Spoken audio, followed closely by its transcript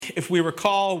week, if we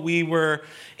recall, we were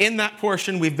in that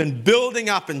portion. We've been building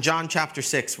up in John chapter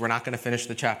 6. We're not going to finish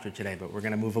the chapter today, but we're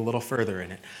going to move a little further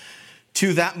in it.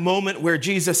 To that moment where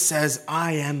Jesus says,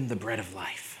 I am the bread of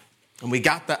life. And we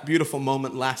got that beautiful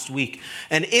moment last week.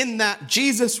 And in that,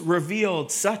 Jesus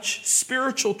revealed such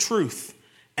spiritual truth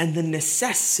and the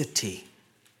necessity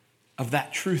of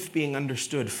that truth being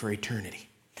understood for eternity.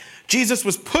 Jesus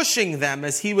was pushing them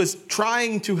as he was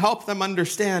trying to help them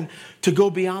understand to go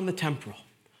beyond the temporal,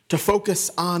 to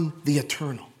focus on the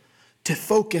eternal, to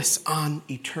focus on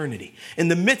eternity. In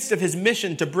the midst of his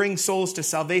mission to bring souls to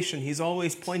salvation, he's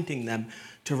always pointing them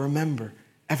to remember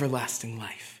everlasting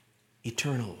life,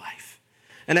 eternal life.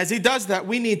 And as he does that,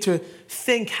 we need to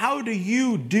think, how do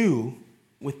you do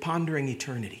with pondering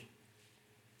eternity?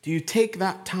 Do you take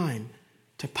that time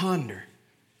to ponder,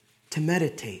 to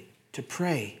meditate, to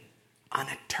pray on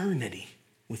eternity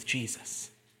with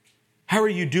Jesus? How are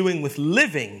you doing with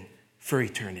living for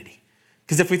eternity?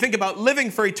 Because if we think about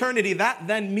living for eternity, that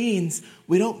then means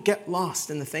we don't get lost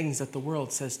in the things that the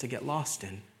world says to get lost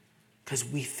in, because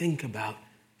we think about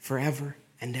forever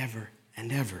and ever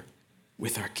and ever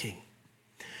with our King.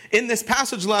 In this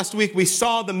passage last week, we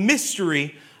saw the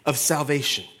mystery of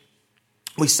salvation.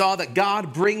 We saw that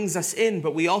God brings us in,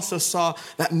 but we also saw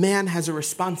that man has a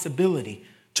responsibility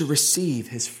to receive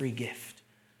his free gift.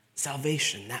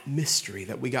 Salvation, that mystery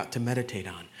that we got to meditate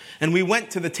on. And we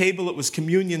went to the table, it was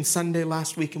Communion Sunday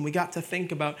last week, and we got to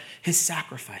think about his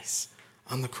sacrifice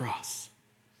on the cross.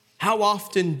 How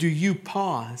often do you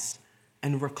pause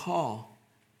and recall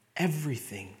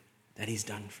everything that he's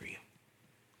done for you?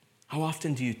 How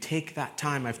often do you take that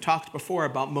time? I've talked before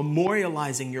about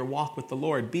memorializing your walk with the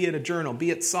Lord, be it a journal,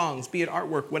 be it songs, be it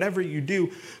artwork, whatever you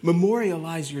do,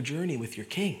 memorialize your journey with your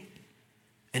King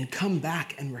and come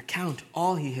back and recount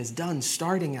all he has done,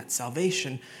 starting at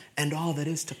salvation and all that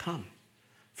is to come.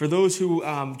 For those who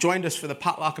joined us for the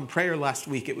potluck and prayer last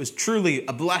week, it was truly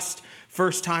a blessed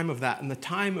first time of that. And the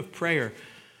time of prayer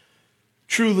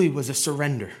truly was a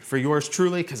surrender for yours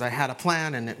truly, because I had a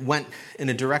plan and it went in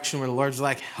a direction where the Lord's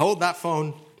like, hold that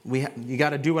phone. You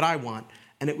got to do what I want.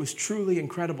 And it was truly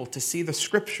incredible to see the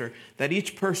scripture that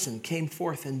each person came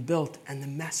forth and built, and the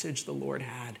message the Lord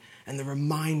had, and the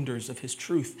reminders of his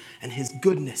truth and his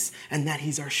goodness, and that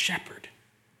he's our shepherd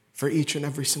for each and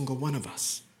every single one of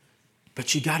us.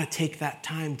 But you got to take that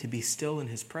time to be still in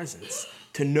his presence,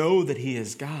 to know that he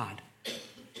is God,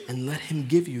 and let him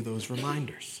give you those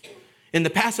reminders. In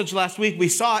the passage last week, we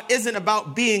saw it isn't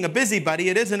about being a busybody.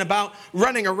 It isn't about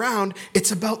running around.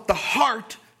 It's about the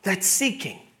heart that's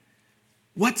seeking.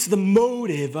 What's the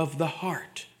motive of the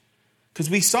heart? Because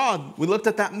we looked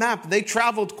at that map. They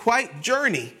traveled quite a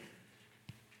journey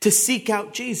to seek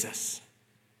out Jesus.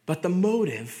 But the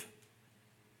motive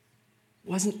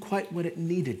wasn't quite what it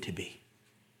needed to be.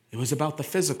 It was about the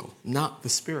physical, not the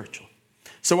spiritual.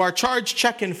 So our charge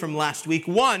check-in from last week.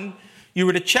 1, you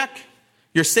were to check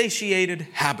your satiated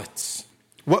habits.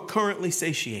 What currently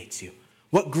satiates you?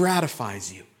 What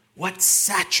gratifies you? What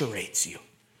saturates you?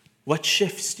 What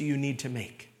shifts do you need to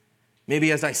make?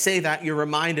 Maybe as I say that, you're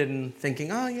reminded and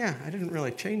thinking, oh yeah, I didn't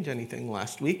really change anything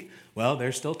last week. Well,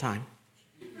 there's still time.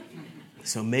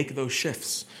 So make those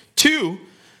shifts. 2,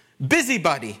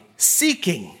 busybody,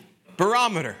 seeking,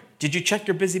 barometer. Did you check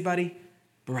your busybody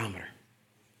barometer?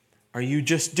 Are you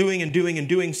just doing and doing and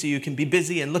doing so you can be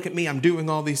busy and look at me, I'm doing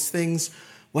all these things?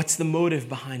 What's the motive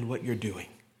behind what you're doing?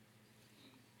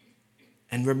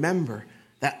 And remember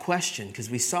that question, because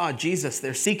we saw Jesus,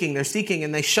 they're seeking,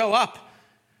 and they show up.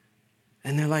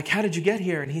 And they're like, how did you get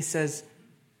here? And he says,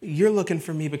 you're looking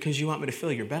for me because you want me to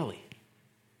fill your belly.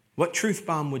 What truth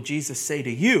bomb would Jesus say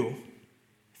to you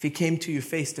if he came to you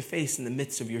face to face in the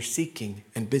midst of your seeking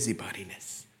and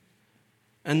busybodiness?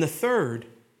 And the third,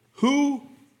 who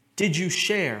did you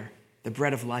share the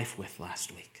bread of life with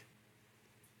last week?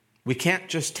 We can't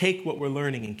just take what we're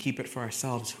learning and keep it for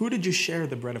ourselves. Who did you share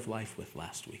the bread of life with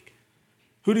last week?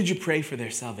 Who did you pray for their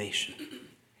salvation?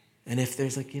 And if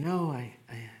there's like, I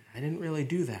didn't really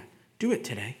do that, do it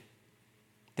today.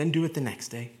 Then do it the next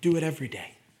day. Do it every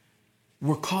day.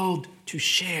 We're called to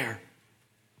share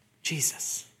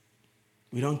Jesus.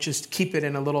 We don't just keep it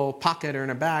in a little pocket or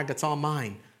in a bag. It's all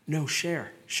mine. No,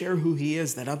 share. Share who he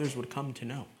is that others would come to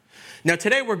know. Now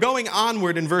today we're going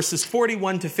onward in verses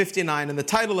 41 to 59, and the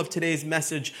title of today's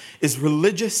message is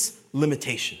Religious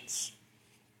Limitations.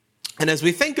 And as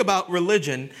we think about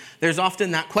religion, there's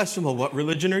often that question, well, what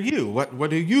religion are you? What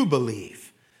do you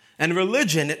believe? And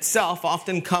religion itself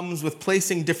often comes with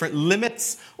placing different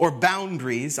limits or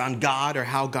boundaries on God or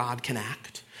how God can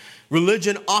act.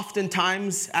 Religion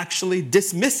oftentimes actually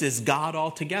dismisses God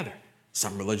altogether.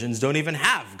 Some religions don't even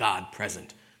have God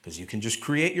present. because you can just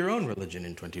create your own religion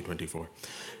in 2024.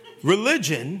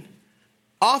 Religion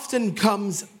often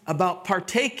comes about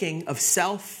partaking of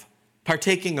self,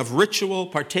 partaking of ritual,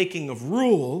 partaking of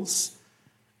rules,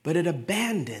 but it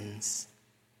abandons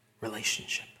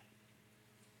relationship.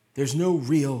 There's no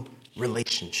real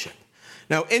relationship.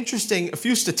 Now, interesting, a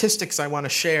few statistics I want to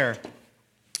share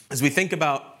as we think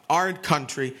about our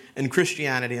country and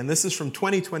Christianity, and this is from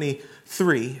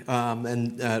 2023,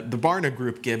 and the Barna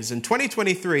Group gives. In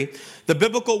 2023, the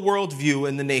biblical worldview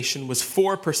in the nation was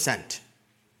 4%.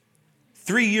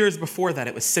 3 years before that,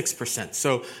 it was 6%.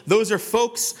 So those are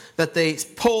folks that they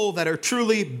poll that are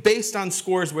truly based on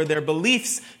scores where their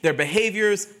beliefs, their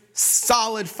behaviors,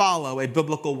 solid follow a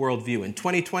biblical worldview. In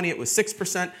 2020, it was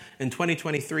 6%. In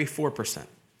 2023, 4%.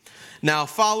 Now,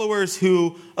 followers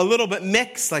who a little bit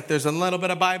mix, like there's a little bit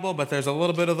of Bible, but there's a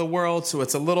little bit of the world, so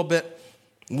it's a little bit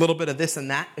of this and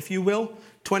that, if you will.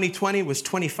 2020 was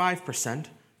 25%.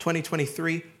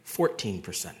 2023,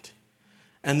 14%.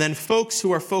 And then folks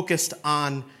who are focused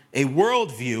on a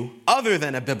worldview other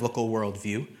than a biblical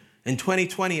worldview, in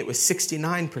 2020 it was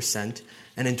 69%,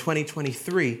 and in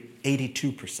 2023,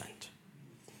 82%.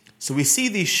 So we see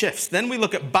these shifts. Then we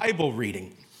look at Bible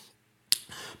reading.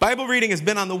 Bible reading has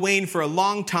been on the wane for a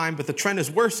long time, but the trend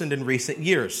has worsened in recent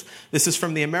years. This is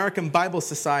from the American Bible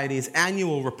Society's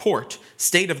annual report,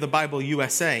 State of the Bible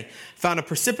USA, found a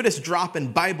precipitous drop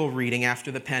in Bible reading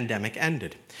after the pandemic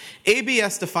ended.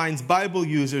 ABS defines Bible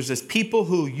users as people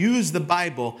who use the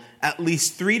Bible at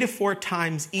least 3 to 4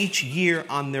 times each year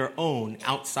on their own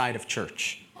outside of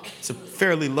church. It's a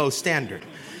fairly low standard.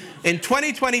 In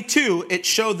 2022, it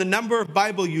showed the number of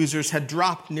Bible users had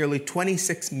dropped nearly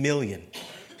 26 million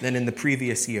than in the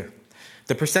previous year.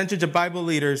 The percentage of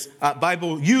Bible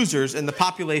users in the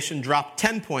population dropped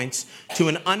 10 points to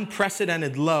an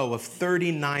unprecedented low of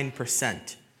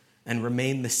 39% and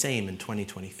remained the same in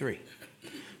 2023.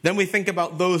 Then we think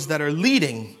about those that are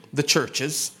leading the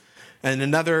churches. And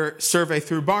another survey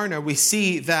through Barna, we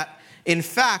see that in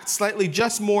fact, slightly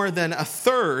just more than a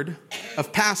third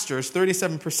of pastors,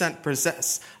 37%,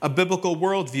 possess a biblical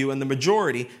worldview, and the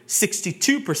majority,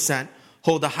 62%,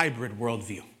 hold a hybrid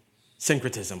worldview,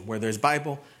 syncretism, where there's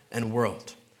Bible and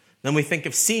world. Then we think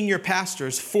of senior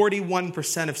pastors,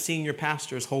 41% of senior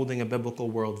pastors holding a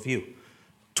biblical worldview,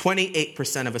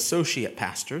 28% of associate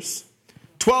pastors,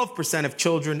 12% of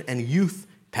children and youth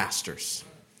pastors,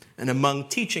 and among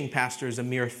teaching pastors, a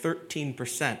mere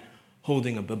 13%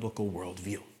 holding a biblical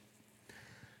worldview.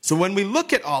 So when we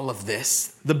look at all of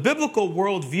this, the biblical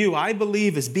worldview, I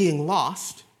believe, is being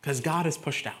lost because God is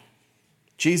pushed out.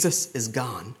 Jesus is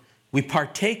gone. We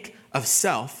partake of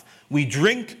self. We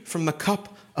drink from the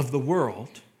cup of the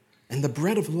world. And the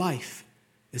bread of life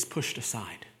is pushed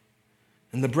aside.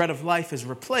 And the bread of life is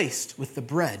replaced with the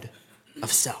bread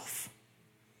of self.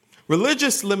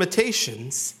 Religious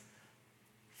limitations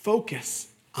focus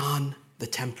on the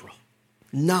temporal,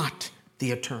 not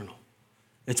the eternal.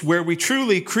 It's where we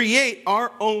truly create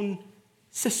our own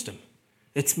system.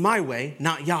 It's my way,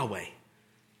 not Yahweh,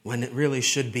 when it really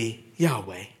should be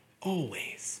Yahweh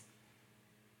always.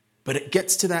 But it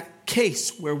gets to that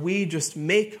case where we just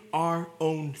make our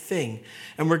own thing.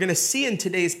 And we're going to see in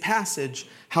today's passage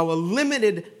how a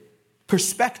limited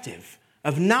perspective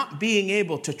of not being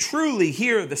able to truly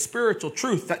hear the spiritual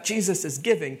truth that Jesus is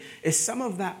giving is some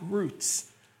of that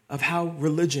roots of how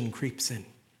religion creeps in.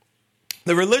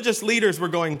 The religious leaders we're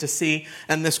going to see,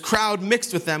 and this crowd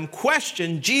mixed with them,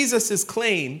 question Jesus'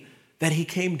 claim that he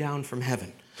came down from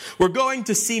heaven. We're going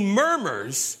to see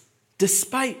murmurs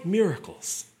despite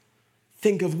miracles.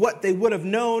 Think of what they would have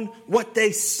known, what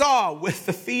they saw with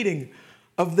the feeding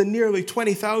of the nearly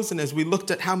 20,000 as we looked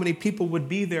at how many people would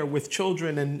be there with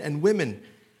children and women.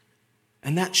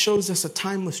 And that shows us a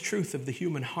timeless truth of the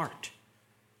human heart,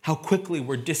 how quickly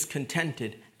we're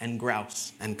discontented and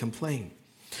grouse and complain.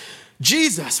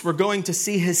 Jesus, we're going to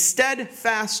see his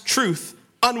steadfast truth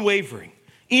unwavering,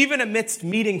 even amidst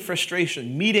meeting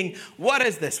frustration, what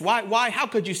is this? Why? How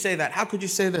could you say that? How could you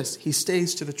say this? He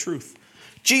stays to the truth.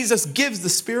 Jesus gives the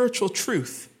spiritual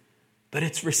truth, but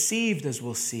it's received, as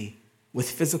we'll see, with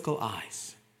physical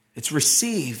eyes. It's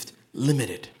received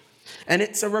limited. And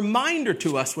it's a reminder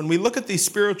to us when we look at these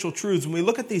spiritual truths, when we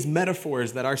look at these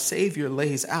metaphors that our Savior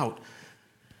lays out,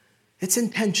 it's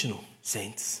intentional,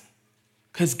 saints,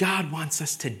 because God wants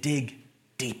us to dig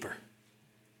deeper.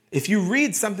 If you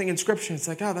read something in Scripture, it's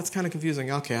like, oh, that's kind of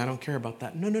confusing. Okay, I don't care about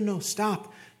that. No,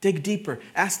 stop. Dig deeper.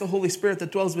 Ask the Holy Spirit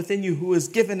that dwells within you, who is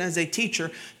given as a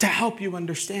teacher, to help you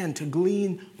understand, to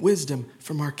glean wisdom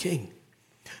from our King.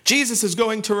 Jesus is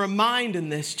going to remind in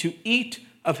this to eat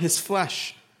of his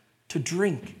flesh, to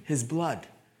drink his blood.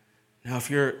 Now, if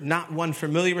you're not one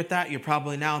familiar with that, you're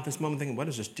probably now at this moment thinking, what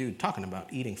is this dude talking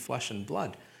about, eating flesh and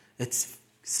blood? It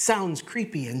sounds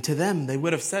creepy, and to them, they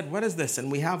would have said, what is this?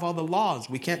 And we have all the laws.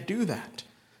 We can't do that.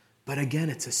 But again,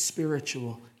 it's a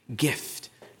spiritual gift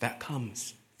that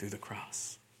comes through the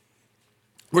cross.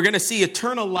 We're going to see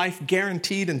eternal life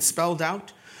guaranteed and spelled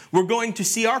out. We're going to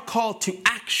see our call to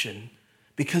action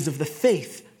because of the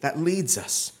faith that leads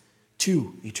us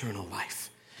to eternal life.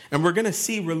 And we're going to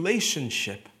see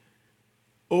relationship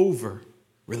over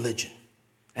religion.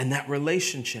 And that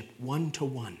relationship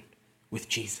one-to-one with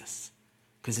Jesus.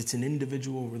 Because it's an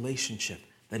individual relationship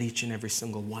that each and every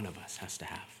single one of us has to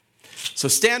have. So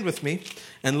stand with me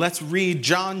and let's read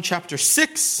John chapter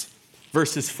 6,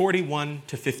 verses 41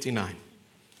 to 59.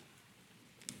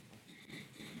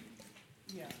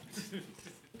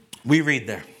 We read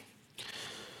there.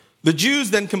 The Jews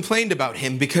then complained about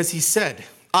him because he said,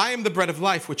 I am the bread of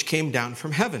life which came down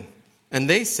from heaven. And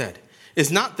they said,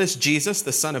 is not this Jesus,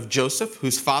 the son of Joseph,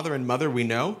 whose father and mother we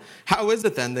know? How is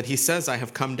it then that he says, I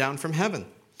have come down from heaven?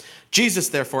 Jesus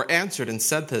therefore answered and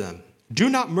said to them, do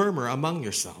not murmur among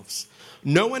yourselves.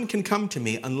 No one can come to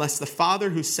me unless the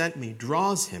Father who sent me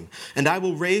draws him, and I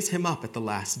will raise him up at the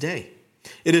last day.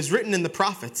 It is written in the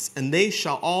prophets, and they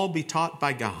shall all be taught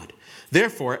by God.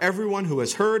 Therefore, everyone who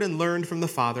has heard and learned from the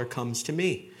Father comes to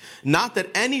me. Not that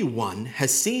anyone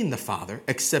has seen the Father,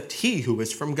 except he who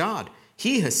is from God.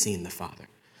 He has seen the Father.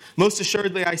 Most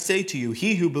assuredly, I say to you,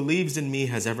 he who believes in me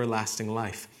has everlasting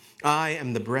life. I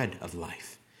am the bread of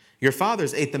life. Your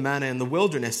fathers ate the manna in the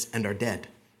wilderness and are dead.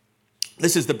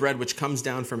 This is the bread which comes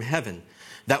down from heaven,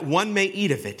 that one may eat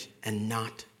of it and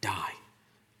not die.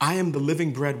 I am the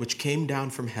living bread which came down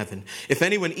from heaven. If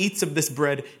anyone eats of this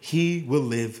bread, he will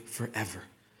live forever.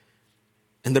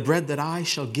 And the bread that I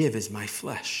shall give is my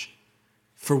flesh,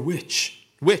 for which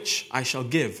I shall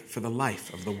give for the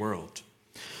life of the world.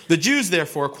 The Jews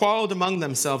therefore quarreled among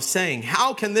themselves, saying,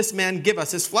 how can this man give us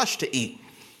his flesh to eat?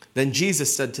 Then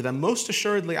Jesus said to them, most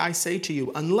assuredly I say to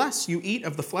you, unless you eat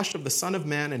of the flesh of the Son of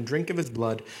Man and drink of his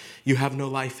blood, you have no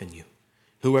life in you.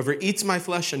 Whoever eats my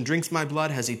flesh and drinks my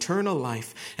blood has eternal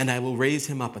life, and I will raise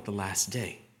him up at the last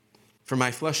day. For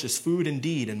my flesh is food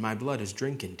indeed, and my blood is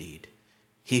drink indeed.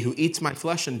 He who eats my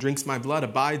flesh and drinks my blood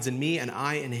abides in me, and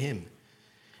I in him.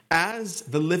 As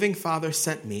the living Father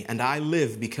sent me, and I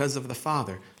live because of the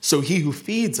Father, so he who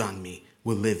feeds on me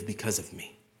will live because of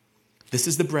me. This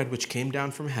is the bread which came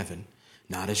down from heaven,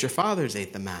 not as your fathers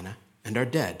ate the manna and are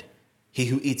dead. He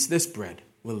who eats this bread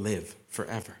will live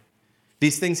forever.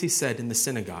 These things he said in the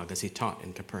synagogue as he taught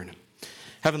in Capernaum.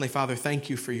 Heavenly Father, thank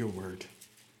you for your word.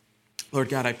 Lord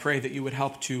God, I pray that you would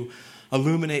help to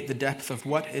illuminate the depth of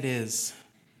what it is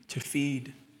to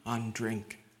feed on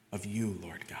drink of you,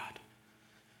 Lord God.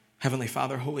 Heavenly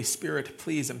Father, Holy Spirit,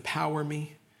 please empower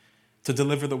me to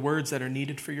deliver the words that are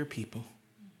needed for your people.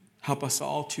 Help us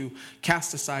all to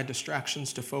cast aside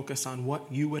distractions to focus on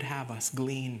what you would have us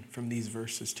glean from these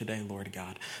verses today, Lord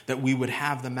God. That we would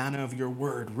have the manna of your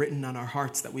word written on our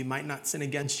hearts, that we might not sin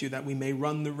against you, that we may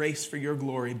run the race for your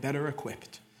glory, better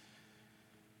equipped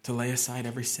to lay aside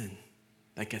every sin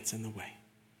that gets in the way.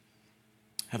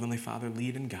 Heavenly Father,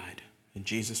 lead and guide. In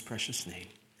Jesus' precious name,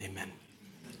 amen.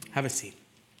 Have a seat.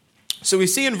 So we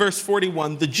see in verse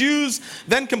 41, the Jews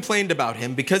then complained about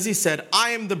him because he said,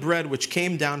 I am the bread which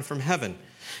came down from heaven.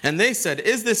 And they said,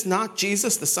 is this not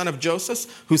Jesus, the son of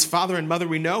Joseph, whose father and mother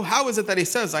we know? How is it that he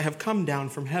says, I have come down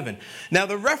from heaven? Now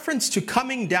the reference to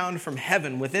coming down from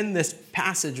heaven within this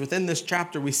passage, within this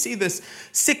chapter, we see this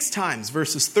 6 times,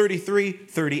 verses 33,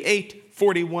 38,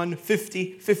 41,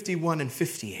 50, 51, and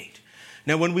 58.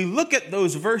 Now when we look at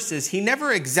those verses, he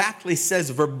never exactly says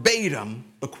verbatim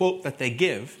the quote that they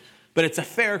give, but it's a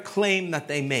fair claim that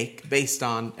they make based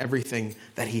on everything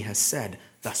that he has said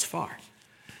thus far.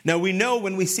 Now we know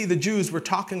when we see the Jews, we're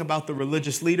talking about the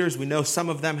religious leaders. We know some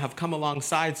of them have come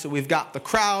alongside. So we've got the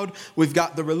crowd, we've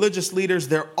got the religious leaders.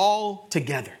 They're all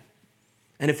together.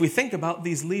 And if we think about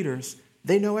these leaders,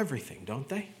 they know everything, don't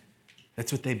they?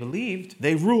 That's what they believed.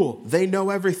 They rule. They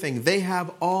know everything. They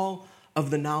have all of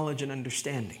the knowledge and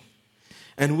understanding.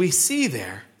 And we see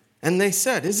there, and they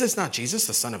said, is this not Jesus,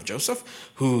 the son of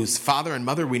Joseph, whose father and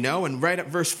mother we know? And right at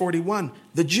verse 41,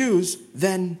 the Jews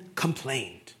then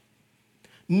complained.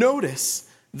 Notice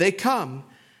they come,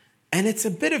 and it's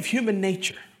a bit of human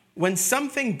nature. When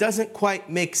something doesn't quite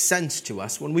make sense to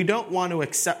us, when we don't want to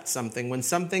accept something, when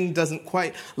something doesn't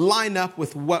quite line up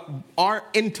with what our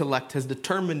intellect has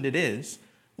determined it is,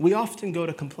 we often go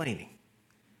to complaining.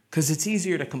 Because it's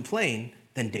easier to complain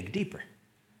than dig deeper.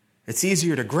 It's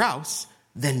easier to grouse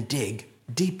than dig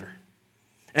deeper.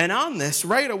 And on this,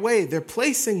 right away, they're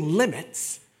placing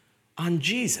limits on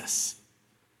Jesus.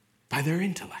 by their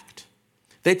intellect.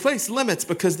 They place limits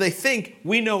because they think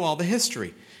we know all the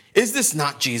history. Is this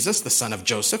not Jesus, the son of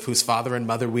Joseph, whose father and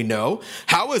mother we know?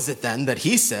 How is it then that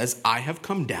he says, I have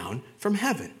come down from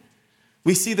heaven?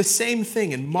 We see the same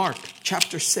thing in Mark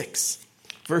chapter 6,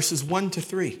 verses 1 to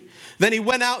 3. Then he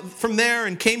went out from there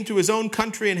and came to his own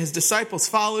country, and his disciples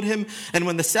followed him. And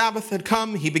when the Sabbath had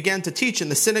come, he began to teach in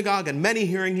the synagogue, and many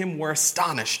hearing him were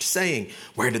astonished, saying,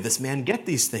 Where did this man get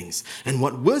these things? And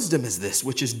what wisdom is this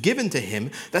which is given to him,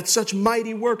 that such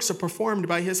mighty works are performed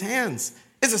by his hands?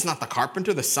 Is this not the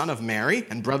carpenter, the son of Mary,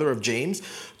 and brother of James,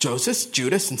 Joseph,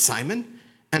 Judas, and Simon?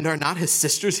 And are not his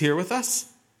sisters here with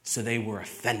us? So they were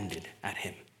offended at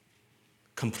him.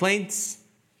 Complaints,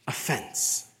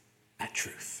 offense at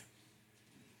truth.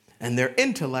 And their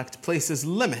intellect places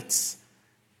limits,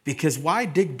 because why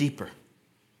dig deeper?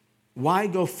 Why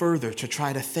go further to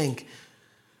try to think,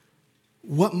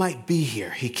 what might be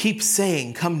here? He keeps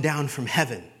saying, come down from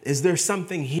heaven. Is there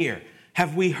something here?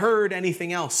 Have we heard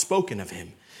anything else spoken of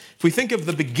him? If we think of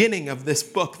the beginning of this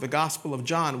book, the Gospel of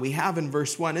John, we have in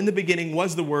verse 1, in the beginning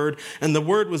was the Word, and the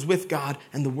Word was with God,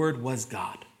 and the Word was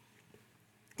God.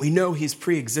 We know he's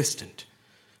pre-existent.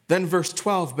 Then verse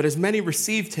 12, but as many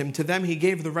received him, to them he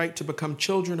gave the right to become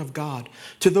children of God,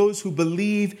 to those who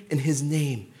believe in his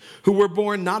name, who were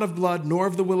born not of blood, nor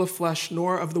of the will of flesh,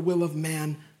 nor of the will of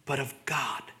man, but of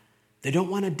God. They don't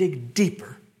want to dig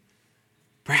deeper.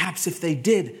 Perhaps if they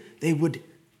did, they would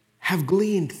have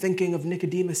gleaned thinking of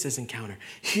Nicodemus's encounter,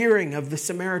 hearing of the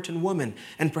Samaritan woman,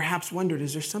 and perhaps wondered,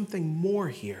 is there something more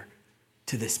here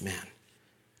to this man?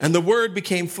 And the Word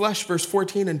became flesh, verse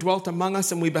 14, and dwelt among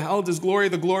us, and we beheld his glory.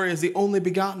 The glory is the only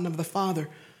begotten of the Father,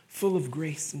 full of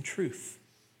grace and truth.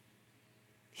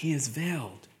 He is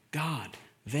veiled, God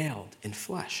veiled in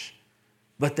flesh.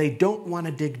 But they don't want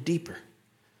to dig deeper.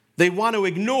 They want to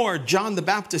ignore John the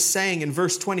Baptist saying in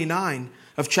verse 29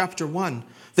 of chapter 1,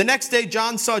 the next day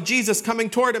John saw Jesus coming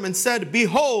toward him and said,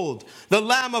 Behold, the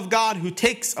Lamb of God who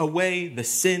takes away the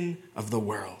sin of the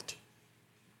world.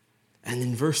 And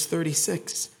in verse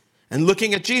 36, and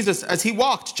looking at Jesus as he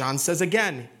walked, John says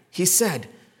again, he said,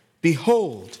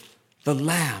 Behold, the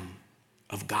Lamb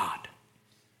of God.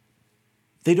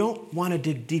 They don't want to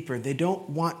dig deeper. They don't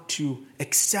want to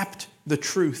accept the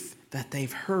truth that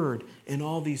they've heard in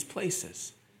all these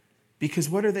places. Because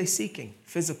what are they seeking?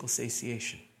 Physical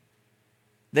satiation.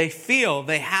 They feel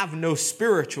they have no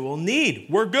spiritual need.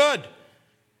 We're good.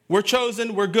 We're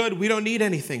chosen. We're good. We don't need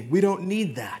anything. We don't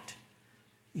need that.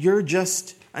 You're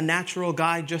just a natural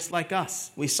guy just like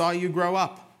us. We saw you grow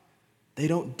up. They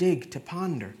don't dig to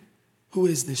ponder, who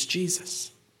is this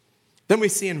Jesus? Then we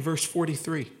see in verse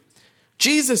 43,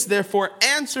 Jesus therefore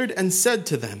answered and said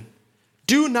to them,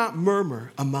 Do not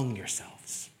murmur among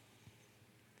yourselves.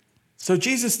 So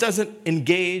Jesus doesn't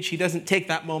engage. He doesn't take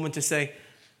that moment to say,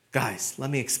 guys, let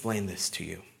me explain this to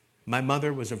you. My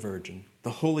mother was a virgin. The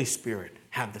Holy Spirit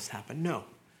had this happen. No.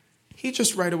 He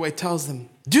just right away tells them,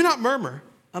 do not murmur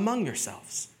among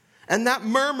yourselves. And that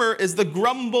murmur is the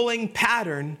grumbling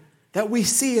pattern that we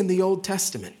see in the Old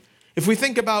Testament. If we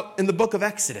think about in the book of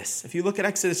Exodus, if you look at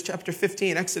Exodus chapter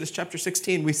 15, Exodus chapter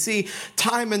 16, we see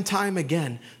time and time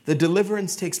again, the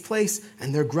deliverance takes place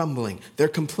and they're grumbling, they're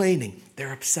complaining,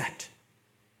 they're upset.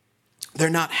 They're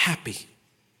not happy.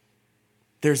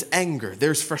 There's anger,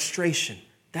 there's frustration.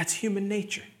 That's human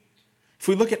nature. If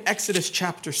we look at Exodus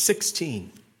chapter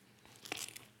 16,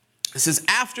 this is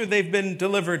after they've been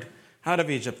delivered out of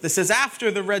Egypt. This is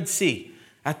after the Red Sea.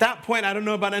 At that point, I don't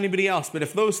know about anybody else, but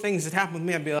if those things had happened with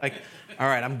me, I'd be like, all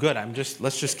right, I'm good.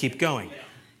 Let's just keep going.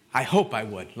 I hope I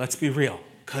would. Let's be real.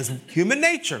 Because human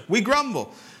nature, we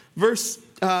grumble.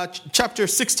 Chapter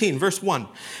 16, verse 1.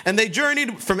 And they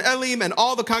journeyed from Elim, and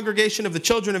all the congregation of the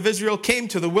children of Israel came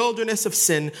to the wilderness of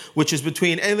Sin, which is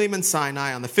between Elim and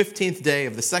Sinai, on the 15th day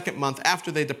of the second month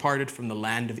after they departed from the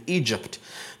land of Egypt.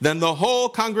 Then the whole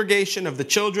congregation of the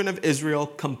children of Israel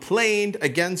complained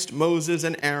against Moses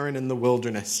and Aaron in the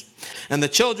wilderness. And the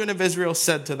children of Israel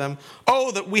said to them,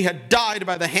 Oh, that we had died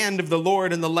by the hand of the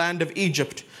Lord in the land of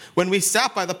Egypt, when we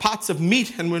sat by the pots of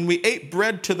meat, and when we ate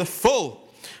bread to the full.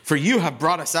 For you have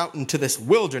brought us out into this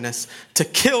wilderness to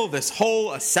kill this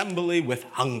whole assembly with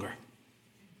hunger.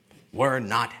 We're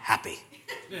not happy.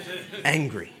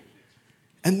 Angry.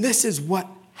 And this is what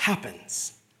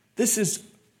happens. This is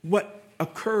what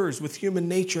occurs with human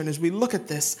nature. And as we look at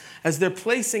this, as they're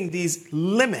placing these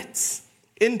limits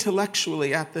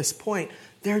intellectually at this point,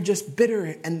 they're just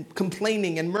bitter and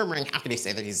complaining and murmuring. How can he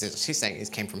say that he's saying he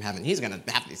came from heaven? He's going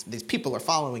to have these people are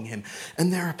following him.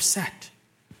 And they're upset.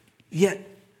 Yet,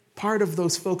 part of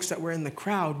those folks that were in the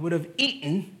crowd would have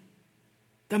eaten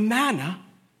the manna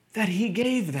that he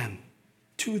gave them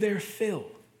to their fill.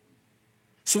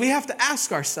 So we have to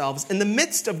ask ourselves, in the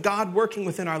midst of God working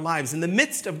within our lives, in the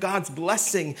midst of God's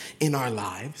blessing in our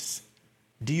lives,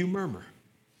 do you murmur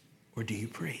or do you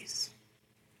praise?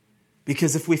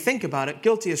 Because if we think about it,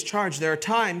 guilty as charged, there are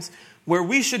times where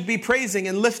we should be praising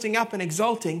and lifting up and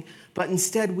exalting, but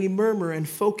instead we murmur and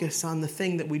focus on the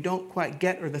thing that we don't quite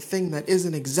get or the thing that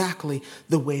isn't exactly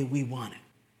the way we want it.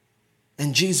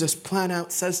 And Jesus plan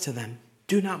out says to them,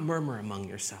 do not murmur among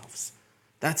yourselves.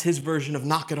 That's his version of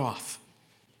knock it off.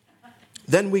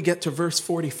 Then we get to verse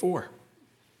 44,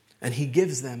 and he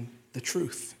gives them the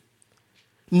truth.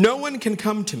 No one can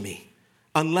come to me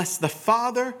unless the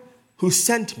Father who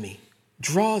sent me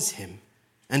draws him,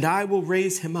 and I will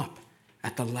raise him up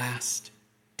at the last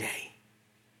day.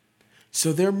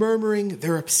 So they're murmuring,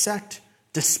 they're upset,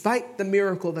 despite the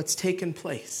miracle that's taken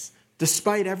place,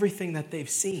 despite everything that they've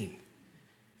seen.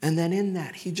 And then in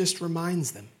that, he just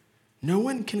reminds them, no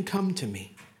one can come to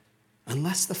me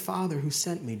unless the Father who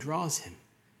sent me draws him,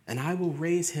 and I will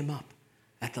raise him up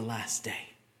at the last day.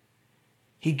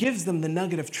 He gives them the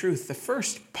nugget of truth, the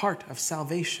first part of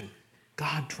salvation.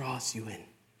 God draws you in.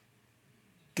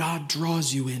 God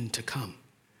draws you in to come.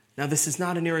 Now, this is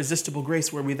not an irresistible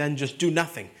grace where we then just do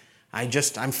nothing.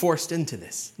 I'm forced into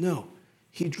this. No,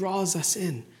 he draws us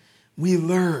in. We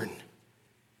learn,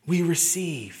 we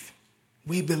receive,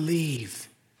 we believe,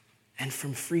 and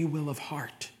from free will of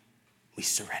heart, we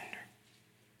surrender.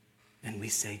 And we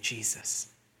say, Jesus,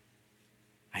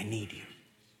 I need you.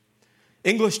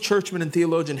 English churchman and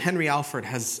theologian Henry Alford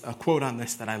has a quote on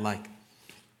this that I like.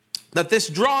 That this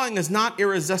drawing is not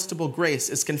irresistible grace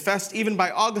is confessed even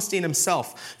by Augustine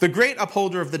himself, the great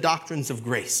upholder of the doctrines of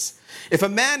grace. If a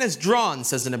man is drawn,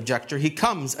 says an objector, he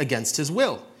comes against his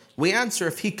will. We answer,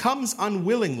 if he comes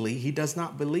unwillingly, he does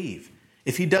not believe.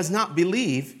 If he does not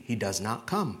believe, he does not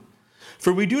come.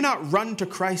 For we do not run to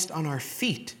Christ on our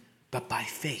feet, but by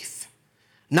faith.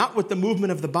 Not with the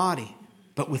movement of the body,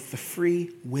 but with the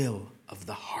free will of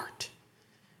the heart.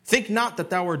 Think not that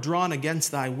thou art drawn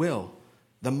against thy will.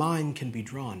 The mind can be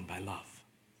drawn by love.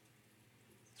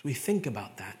 As we think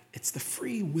about that, it's the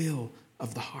free will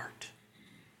of the heart.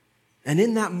 And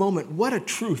in that moment, what a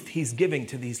truth he's giving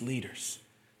to these leaders.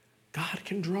 God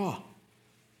can draw.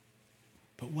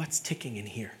 But what's ticking in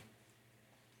here?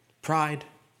 Pride,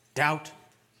 doubt,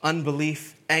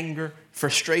 unbelief, anger,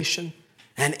 frustration.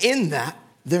 And in that,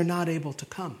 they're not able to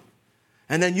come.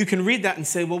 And then you can read that and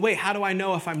say, well, wait, how do I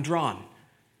know if I'm drawn?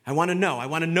 I want to know. I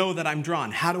want to know that I'm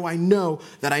drawn. How do I know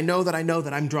that I know that I know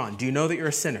that I'm drawn? Do you know that you're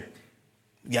a sinner?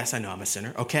 Yes, I know I'm a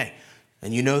sinner. Okay.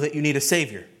 And you know that you need a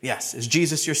Savior? Yes. Is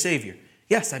Jesus your Savior?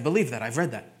 Yes, I believe that. I've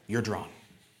read that. You're drawn.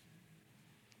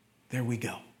 There we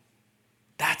go.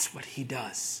 That's what he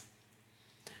does.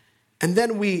 And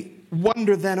then we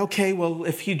wonder then, okay, well,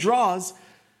 if he draws,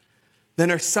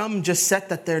 then are some just set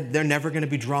that they're never going to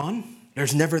be drawn?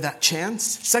 There's never that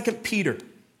chance? 2 Peter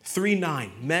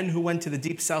 3:9. Men who went to the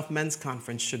Deep South Men's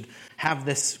Conference should have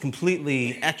this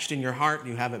completely etched in your heart.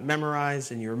 You have it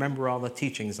memorized and you remember all the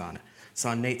teachings on it.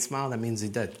 Saw Nate smile. That means he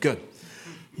did. Good.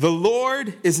 The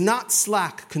Lord is not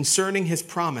slack concerning his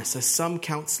promise, as some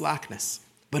count slackness,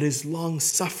 but is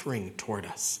long-suffering toward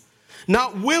us,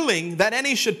 not willing that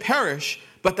any should perish,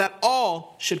 but that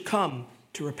all should come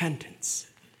to repentance.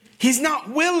 He's not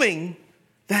willing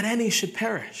that any should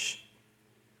perish.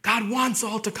 God wants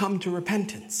all to come to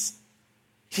repentance.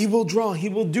 He will draw. He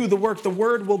will do the work. The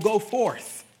word will go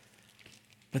forth.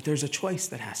 But there's a choice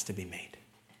that has to be made.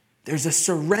 There's a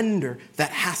surrender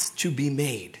that has to be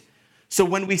made. So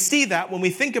when we see that, when we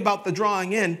think about the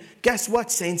drawing in, guess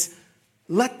what, saints?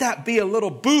 Let that be a little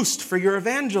boost for your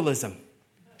evangelism.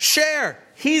 Share.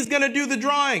 He's going to do the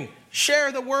drawing.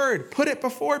 Share the word. Put it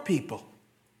before people.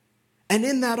 And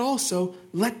in that also,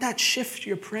 let that shift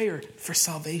your prayer for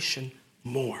salvation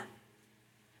more.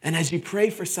 And as you pray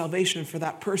for salvation for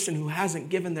that person who hasn't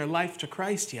given their life to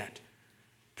Christ yet,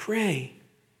 pray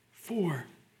for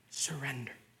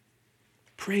surrender.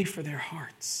 Pray for their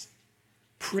hearts.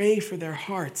 Pray for their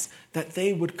hearts that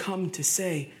they would come to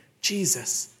say,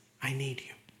 Jesus, I need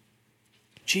you.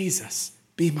 Jesus,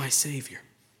 be my Savior.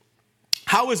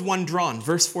 How is one drawn?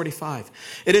 Verse 45.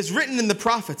 It is written in the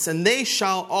prophets, and they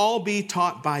shall all be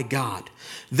taught by God.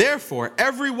 Therefore,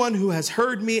 everyone who has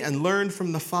heard me and learned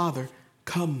from the Father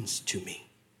comes to me.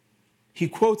 He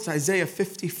quotes Isaiah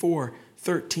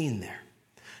 54:13 there.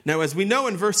 Now, as we know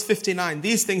in verse 59,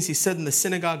 these things he said in the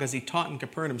synagogue as he taught in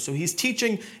Capernaum. So he's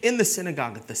teaching in the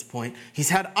synagogue at this point. He's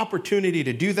had opportunity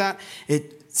to do that.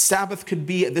 Sabbath could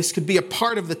be a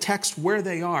part of the text where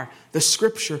they are. The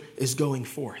scripture is going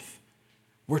forth.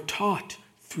 We're taught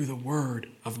through the word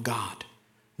of God.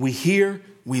 We hear,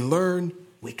 we learn,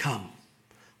 we come.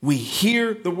 We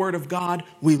hear the word of God.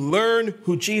 We learn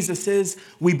who Jesus is.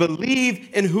 We believe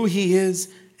in who he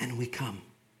is, and we come.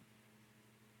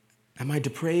 Am I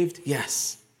depraved?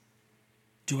 Yes.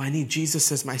 Do I need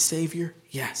Jesus as my Savior?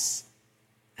 Yes.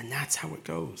 And that's how it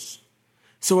goes.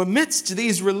 So amidst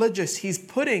these religious, he's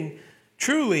putting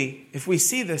truly, if we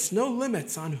see this, no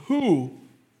limits on who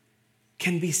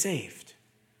can be saved.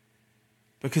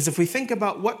 Because if we think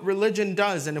about what religion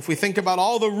does, and if we think about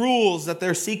all the rules that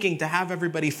they're seeking to have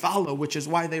everybody follow, which is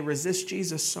why they resist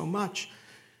Jesus so much,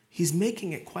 he's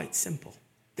making it quite simple.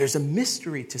 There's a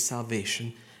mystery to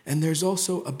salvation, and there's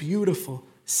also a beautiful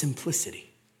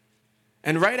simplicity.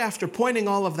 And right after pointing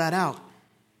all of that out,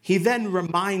 he then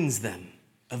reminds them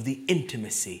of the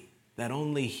intimacy that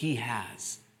only he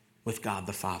has with God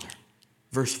the Father.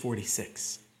 Verse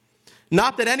 46.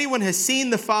 Not that anyone has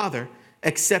seen the Father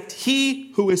except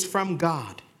he who is from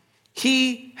God.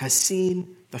 He has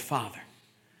seen the Father.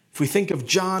 If we think of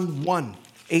John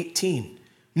 1:18,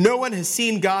 no one has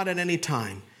seen God at any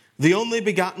time. The only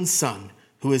begotten Son,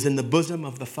 who is in the bosom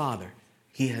of the Father,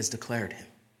 he has declared him.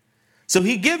 So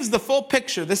he gives the full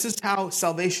picture. This is how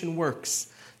salvation works.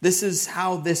 This is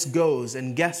how this goes.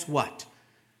 And guess what?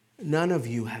 None of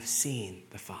you have seen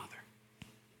the Father.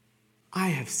 I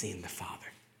have seen the Father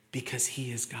because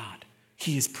he is God.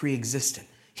 He is pre-existent.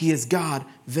 He is God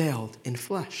veiled in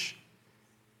flesh.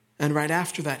 And right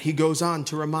after that, he goes on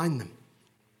to remind them.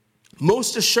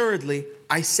 Most assuredly,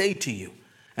 I say to you.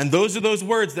 And those are those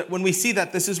words that when we see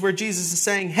that, this is where Jesus is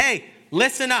saying, hey,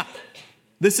 listen up.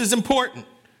 This is important.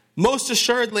 Most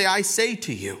assuredly, I say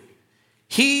to you,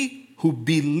 he who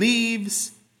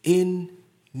believes in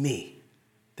me.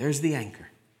 There's the anchor.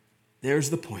 There's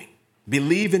the point.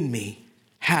 Believe in me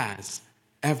has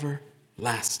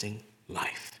everlasting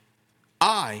life.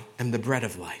 I am the bread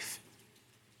of life.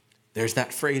 There's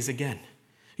that phrase again.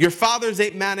 Your fathers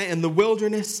ate manna in the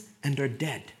wilderness and are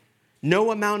dead.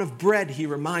 No amount of bread, he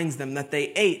reminds them, that they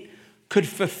ate could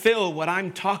fulfill what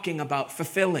I'm talking about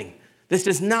fulfilling. This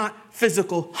is not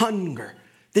physical hunger.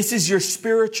 This is your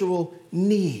spiritual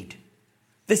need.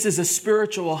 This is a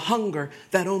spiritual hunger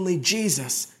that only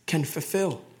Jesus can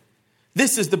fulfill.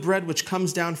 This is the bread which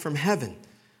comes down from heaven,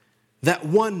 that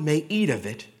one may eat of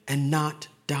it and not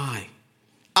die.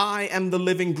 I am the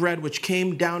living bread which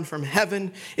came down from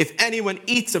heaven. If anyone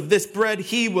eats of this bread,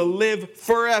 he will live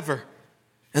forever.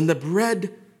 And the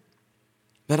bread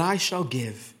that I shall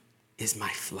give is my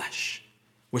flesh,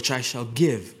 which I shall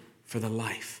give for the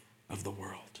life of the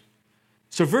world.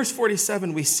 So verse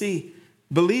 47, we see,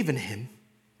 believe in him.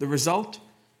 The result,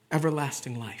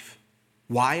 everlasting life.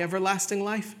 Why everlasting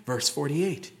life? Verse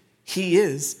 48, he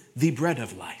is the bread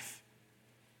of life.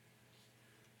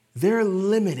 They're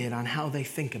limited on how they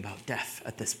think about death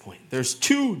at this point. There's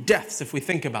two deaths if we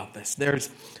think about this.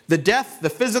 There's the death, the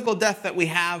physical death that we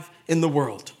have in the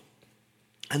world.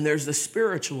 And there's the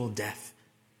spiritual death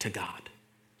to God.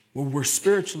 Where we're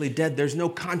spiritually dead, there's no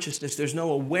consciousness, there's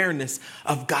no awareness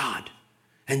of God.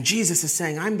 And Jesus is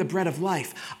saying, I'm the bread of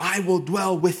life. I will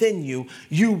dwell within you.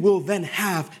 You will then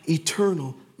have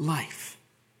eternal life.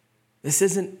 This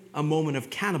isn't a moment of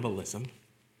cannibalism.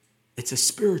 It's a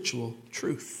spiritual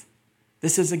truth.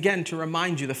 This is, again, to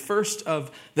remind you, the first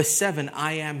of the 7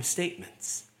 I am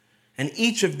statements. And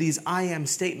each of these I am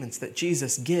statements that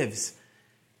Jesus gives,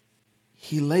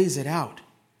 he lays it out.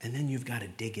 And then you've got to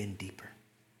dig in deeper.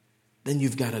 Then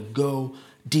you've got to go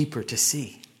deeper to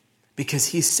see. Because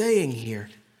he's saying here,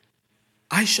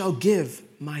 I shall give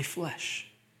my flesh.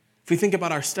 If we think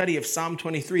about our study of Psalm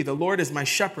 23, the Lord is my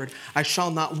shepherd, I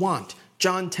shall not want.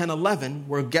 John 10:11,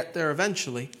 we'll get there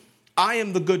eventually. I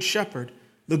am the good shepherd.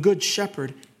 The good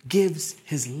shepherd gives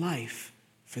his life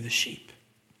for the sheep.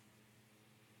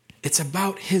 It's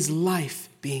about his life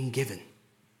being given.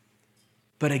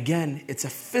 But again, it's a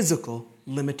physical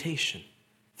limitation.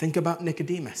 Think about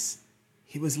Nicodemus.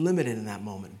 He was limited in that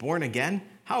moment. Born again?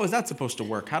 How is that supposed to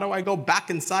work? How do I go back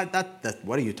inside that?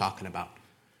 What are you talking about?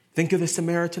 Think of the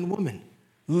Samaritan woman.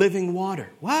 Living water.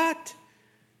 What?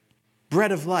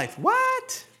 Bread of life.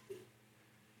 What?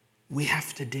 We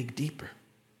have to dig deeper.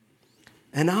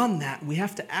 And on that, we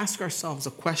have to ask ourselves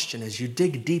a question as you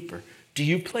dig deeper. Do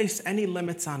you place any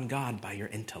limits on God by your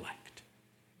intellect?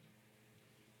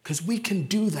 Because we can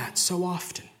do that so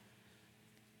often.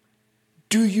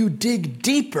 Do you dig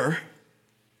deeper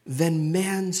than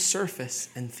man's surface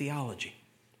and theology?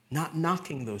 Not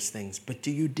knocking those things, but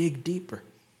do you dig deeper?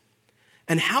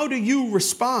 And how do you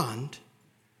respond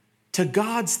to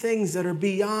God's things that are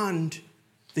beyond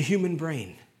the human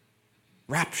brain?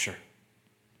 Rapture.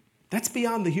 That's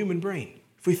beyond the human brain,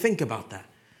 if we think about that.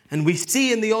 And we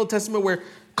see in the Old Testament we're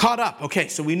caught up. Okay,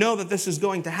 so we know that this is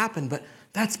going to happen, but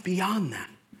that's beyond that.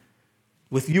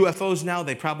 With UFOs now,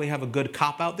 they probably have a good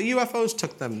cop-out. The UFOs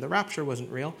took them. The rapture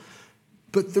wasn't real.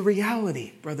 But the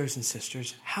reality, brothers and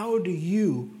sisters, how do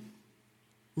you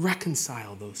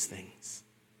reconcile those things?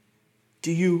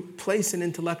 Do you place an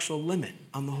intellectual limit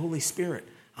on the Holy Spirit,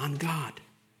 on God?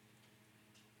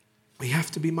 We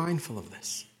have to be mindful of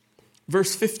this.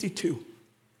 Verse 52.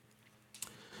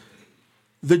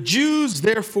 The Jews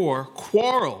therefore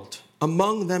quarreled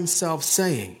among themselves,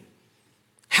 saying,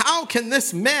 how can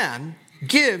this man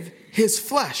give his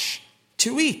flesh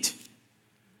to eat?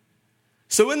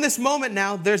 So in this moment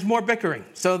now, there's more bickering.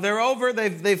 So they're over.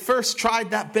 They've first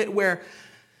tried that bit where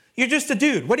you're just a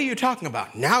dude. What are you talking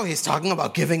about? Now he's talking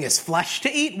about giving his flesh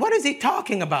to eat. What is he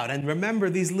talking about? And remember,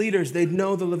 these leaders, they'd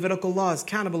know the Levitical laws,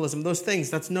 cannibalism, those things.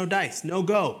 That's no dice, no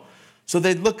go. So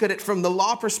they'd look at it from the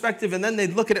law perspective, and then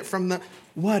they'd look at it from the,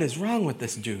 what is wrong with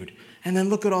this dude? And then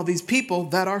look at all these people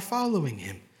that are following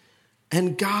him.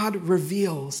 And God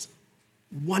reveals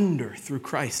wonder through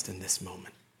Christ in this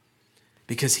moment,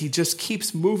 because he just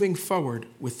keeps moving forward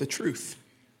with the truth.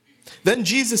 Then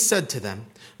Jesus said to them,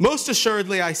 most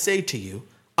assuredly I say to you,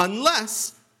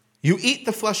 unless you eat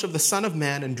the flesh of the Son of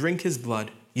Man and drink his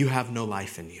blood, you have no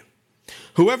life in you.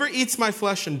 Whoever eats my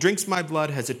flesh and drinks my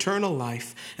blood has eternal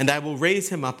life, and I will raise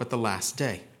him up at the last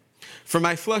day. For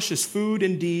my flesh is food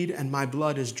indeed, and my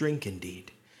blood is drink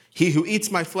indeed. He who eats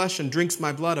my flesh and drinks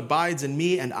my blood abides in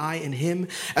me, and I in him.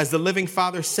 As the living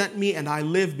Father sent me, and I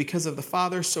live because of the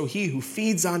Father, so he who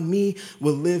feeds on me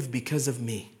will live because of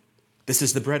me. This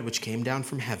is the bread which came down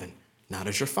from heaven, not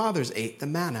as your fathers ate the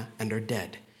manna and are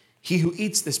dead. He who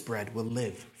eats this bread will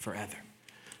live forever.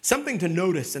 Something to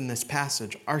notice in this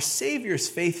passage, our Savior's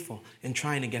faithful in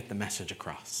trying to get the message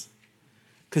across.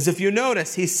 Because if you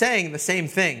notice, he's saying the same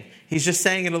thing. He's just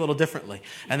saying it a little differently.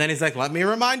 And then he's like, let me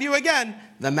remind you again,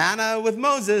 the manna with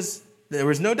Moses, there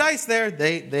was no dice there.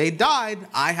 They died.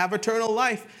 I have eternal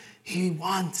life. He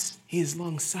is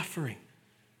long-suffering.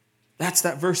 That's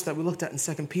that verse that we looked at in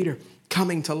 2 Peter,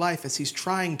 coming to life as he's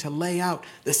trying to lay out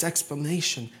this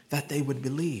explanation that they would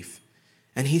believe.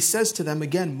 And he says to them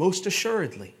again, most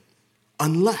assuredly,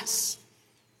 unless,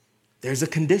 there's a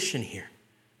condition here.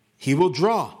 He will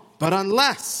draw, but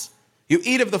unless you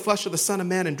eat of the flesh of the Son of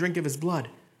Man and drink of his blood,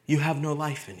 you have no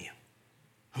life in you.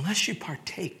 Unless you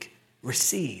partake,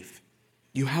 receive,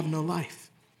 you have no life.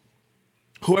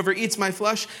 Whoever eats my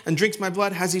flesh and drinks my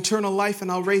blood has eternal life, and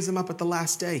I'll raise him up at the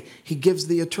last day. He gives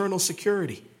the eternal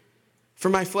security. For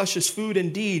my flesh is food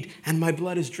indeed, and my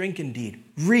blood is drink indeed.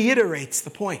 Reiterates the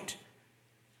point.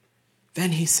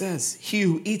 Then he says, he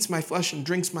who eats my flesh and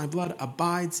drinks my blood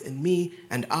abides in me,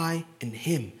 and I in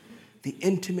him. The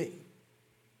intimate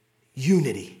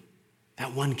unity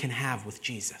that one can have with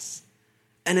Jesus.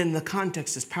 And in the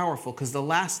context is powerful, because the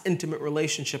last intimate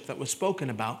relationship that was spoken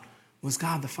about was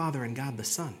God the Father and God the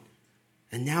Son.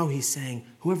 And now he's saying,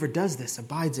 whoever does this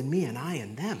abides in me and I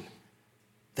in them.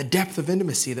 The depth of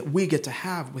intimacy that we get to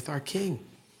have with our King.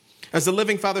 As the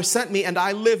living Father sent me, and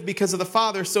I live because of the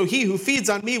Father, so he who feeds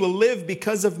on me will live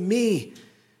because of me.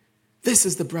 This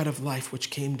is the bread of life which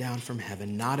came down from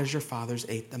heaven, not as your fathers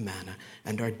ate the manna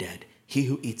and are dead. He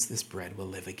who eats this bread will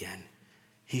live again.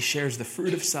 He shares the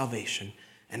fruit of salvation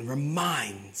and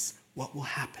reminds what will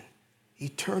happen.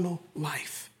 Eternal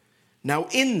life. Now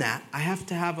in that, I have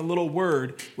to have a little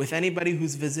word with anybody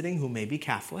who's visiting who may be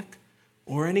Catholic,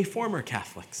 or any former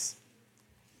Catholics,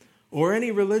 or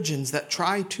any religions that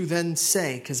try to then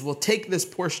say, because we'll take this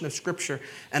portion of Scripture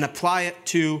and apply it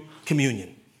to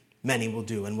communion. Many will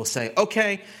do, and will say,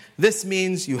 okay, this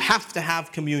means you have to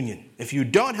have communion. If you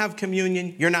don't have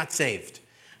communion, you're not saved.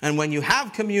 And when you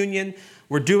have communion,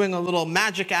 we're doing a little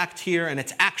magic act here, and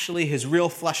it's actually his real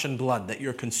flesh and blood that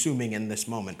you're consuming in this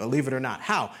moment. Believe it or not.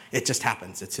 How? It just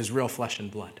happens. It's his real flesh and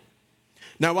blood.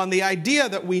 Now, on the idea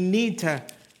that we need to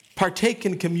partake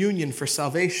in communion for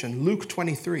salvation, Luke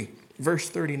 23, verse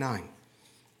 39.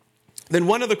 Then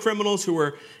one of the criminals who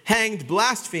were hanged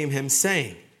blasphemed him,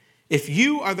 saying, if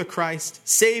you are the Christ,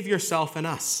 save yourself and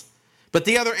us. But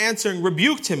the other answering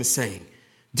rebuked him, saying,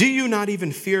 do you not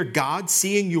even fear God,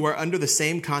 seeing you are under the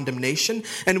same condemnation?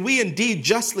 And we indeed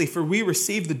justly, for we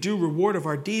receive the due reward of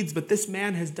our deeds, but this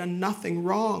man has done nothing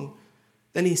wrong.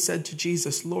 Then he said to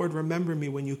Jesus, Lord, remember me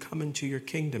when you come into your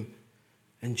kingdom.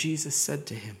 And Jesus said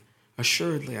to him,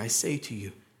 assuredly, I say to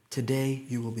you, today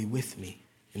you will be with me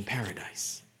in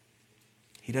paradise.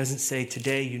 He doesn't say,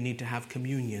 today you need to have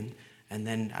communion, and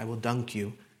then I will dunk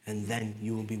you, and then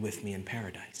you will be with me in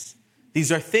paradise.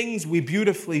 These are things we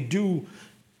beautifully do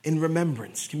in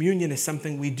remembrance. Communion is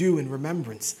something we do in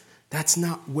remembrance. That's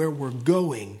not where we're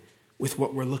going with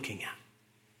what we're looking at.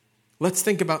 Let's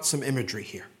think about some imagery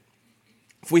here.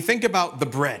 If we think about the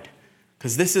bread,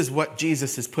 Because this is what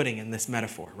Jesus is putting in this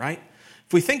metaphor, right?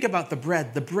 If we think about the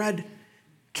bread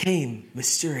came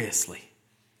mysteriously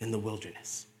in the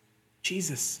wilderness.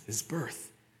 Jesus'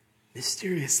 birth,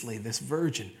 mysteriously, this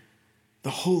virgin,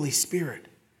 the Holy Spirit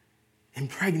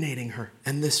impregnating her,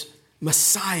 and this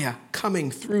Messiah coming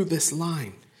through this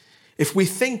line. If we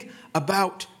think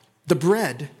about the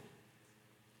bread,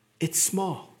 it's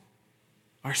small.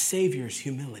 Our Savior's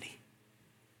humility.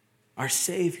 Our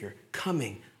Savior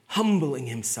coming, humbling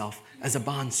himself as a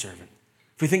bondservant.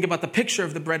 If we think about the picture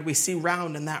of the bread, we see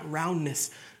round, and that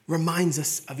roundness reminds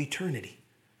us of eternity,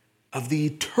 of the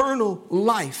eternal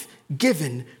life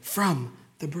given from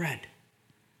the bread.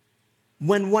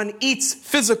 When one eats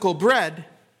physical bread,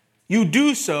 you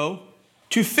do so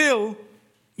to fill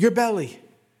your belly,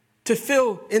 to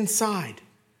fill inside.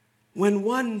 When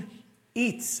one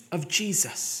eats of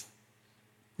Jesus,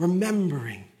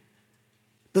 remembering,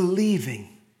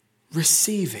 believing,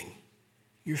 receiving,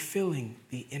 you're filling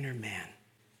the inner man,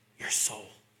 your soul.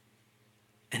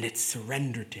 And it's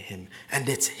surrendered to him, and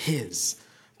it's his.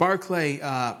 Barclay,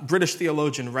 British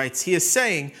theologian, writes, he is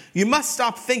saying, you must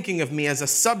stop thinking of me as a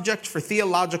subject for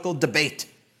theological debate.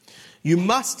 You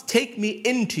must take me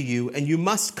into you, and you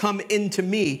must come into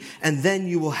me, and then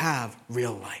you will have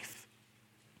real life.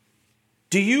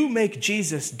 Do you make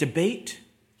Jesus debate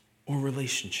or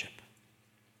relationship?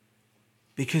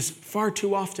 Because far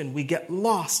too often we get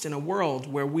lost in a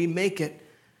world where we make it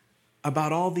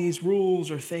about all these rules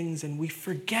or things, and we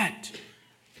forget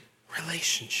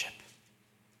relationship.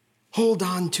 Hold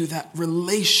on to that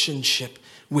relationship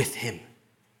with him.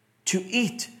 To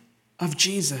eat of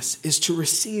Jesus is to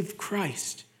receive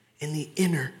Christ in the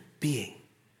inner being.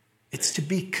 It's to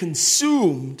be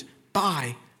consumed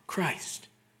by Christ.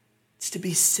 It's to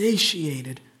be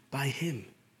satiated by him.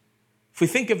 If we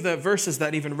think of the verses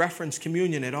that even reference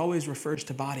communion, it always refers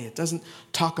to body. It doesn't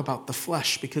talk about the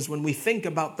flesh, because when we think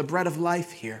about the bread of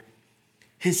life here,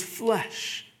 his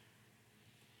flesh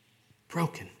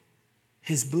broken,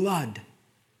 his blood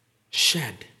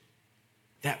shed,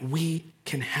 that we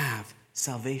can have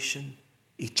salvation,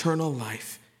 eternal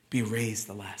life, be raised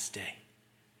the last day.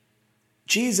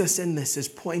 Jesus in this is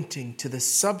pointing to the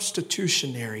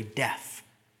substitutionary death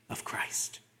of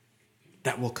Christ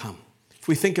that will come. If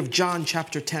we think of John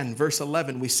chapter 10, verse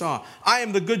 11, we saw, I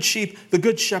am the good sheep, the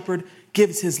good shepherd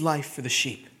gives his life for the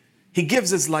sheep. He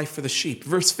gives his life for the sheep.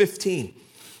 Verse 15,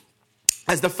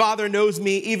 as the Father knows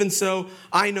me, even so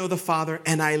I know the Father,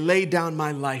 and I lay down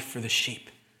my life for the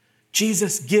sheep.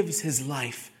 Jesus gives his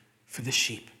life for the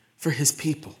sheep, for his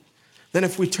people. Then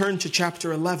if we turn to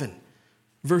chapter 11,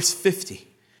 verse 50,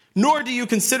 nor do you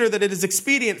consider that it is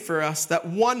expedient for us that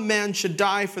one man should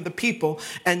die for the people,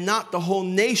 and not the whole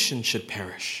nation should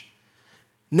perish.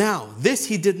 Now, this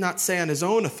he did not say on his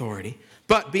own authority,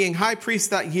 but being high priest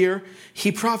that year,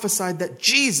 he prophesied that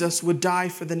Jesus would die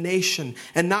for the nation,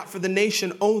 and not for the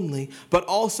nation only, but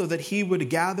also that he would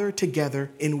gather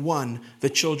together in one the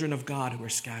children of God who are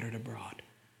scattered abroad.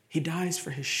 He dies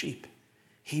for his sheep.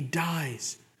 He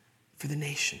dies for the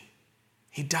nation.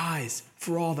 He dies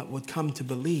for all that would come to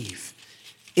believe.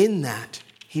 In that,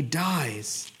 he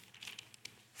dies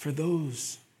for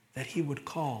those that he would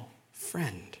call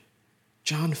friend.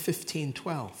 John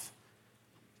 15:12.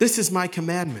 This is my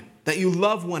commandment, that you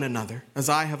love one another as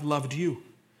I have loved you.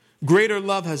 Greater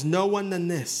love has no one than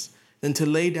this, than to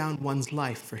lay down one's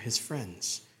life for his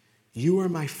friends. You are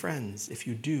my friends if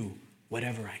you do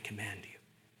whatever I command you.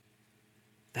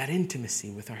 That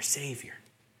intimacy with our Savior.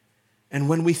 And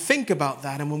when we think about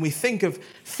that, and when we think of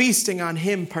feasting on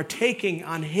him, partaking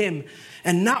on him,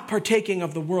 and not partaking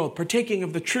of the world, partaking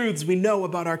of the truths we know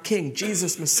about our King,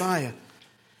 Jesus Messiah,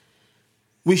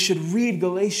 we should read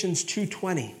Galatians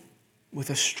 2:20 with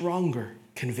a stronger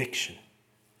conviction.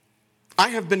 I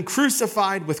have been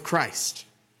crucified with Christ.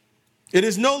 It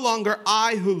is no longer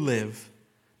I who live,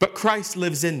 but Christ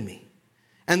lives in me.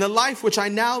 And the life which I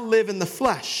now live in the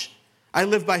flesh, I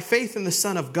live by faith in the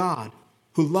Son of God,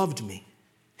 who loved me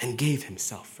and gave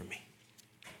himself for me.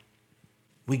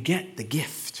 We get the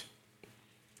gift.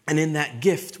 And in that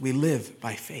gift, we live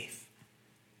by faith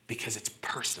because it's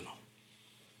personal.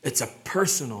 It's a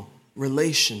personal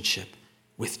relationship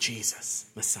with Jesus,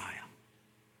 Messiah.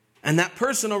 And that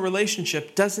personal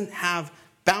relationship doesn't have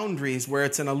boundaries where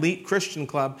it's an elite Christian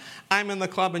club. I'm in the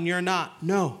club and you're not.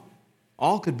 No,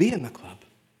 all could be in the club.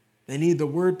 They need the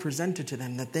word presented to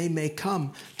them that they may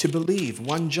come to believe.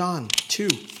 1 John 2.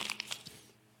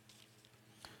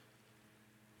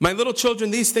 My little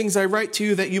children, these things I write to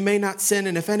you that you may not sin.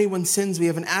 And if anyone sins, we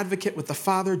have an advocate with the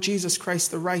Father, Jesus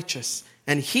Christ the righteous.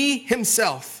 And he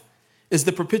himself is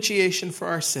the propitiation for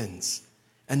our sins.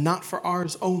 And not for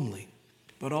ours only,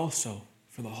 but also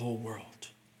for the whole world.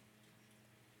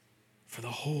 For the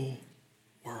whole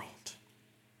world.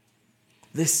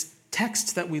 This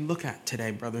text that we look at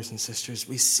today, brothers and sisters,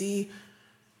 we see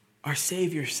our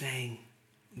Savior saying,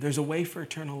 there's a way for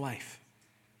eternal life.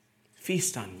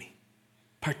 Feast on me.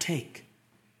 Partake.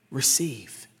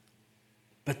 Receive.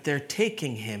 But they're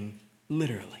taking him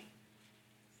literally.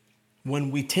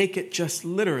 When we take it just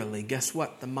literally, guess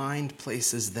what? The mind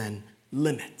places then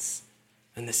limits,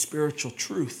 and the spiritual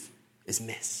truth is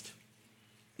missed.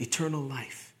 Eternal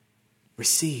life.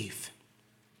 Receive.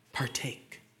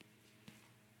 Partake.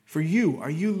 For you, are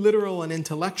you literal and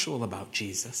intellectual about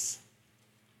Jesus?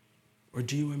 Or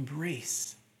do you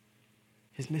embrace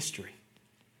his mystery,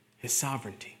 his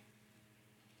sovereignty?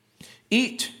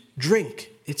 Eat, drink.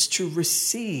 It's to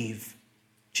receive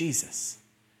Jesus.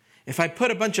 If I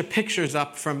put a bunch of pictures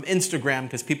up from Instagram,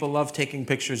 because people love taking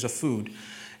pictures of food,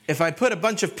 if I put a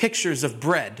bunch of pictures of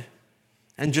bread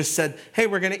and just said, hey,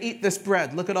 we're going to eat this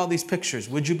bread, look at all these pictures,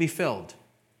 would you be filled?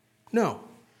 No.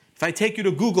 If I take you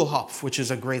to Gugelhopf, which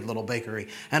is a great little bakery,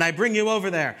 and I bring you over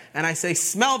there and I say,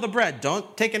 smell the bread,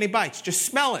 don't take any bites, just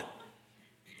smell it.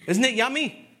 Isn't it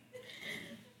yummy?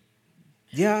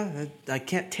 Yeah, I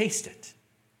can't taste it.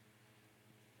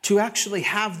 To actually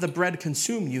have the bread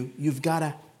consume you, you've got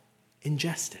to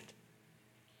ingest it.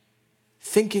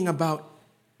 Thinking about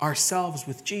ourselves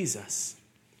with Jesus,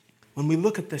 when we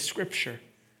look at this scripture,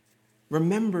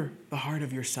 remember the heart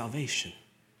of your salvation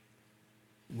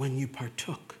when you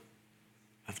partook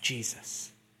of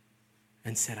Jesus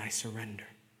and said, I surrender.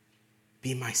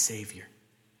 Be my Savior.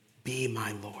 Be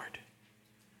my Lord.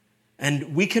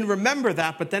 And we can remember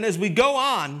that, but then as we go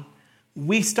on,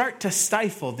 we start to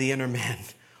stifle the inner man.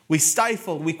 We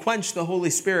quench the Holy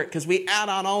Spirit because we add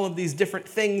on all of these different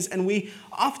things, and we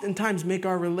oftentimes make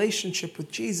our relationship with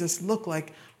Jesus look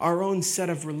like our own set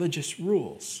of religious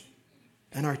rules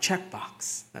and our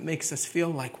checkbox that makes us feel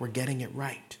like we're getting it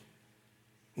right.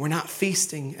 We're not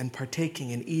feasting and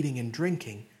partaking and eating and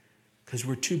drinking because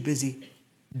we're too busy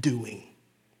doing,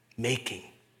 making,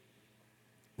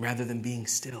 rather than being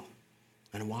still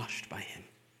and washed by him.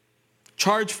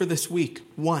 Charge for this week,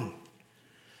 1.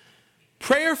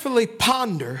 Prayerfully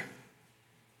ponder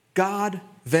God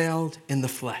veiled in the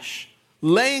flesh,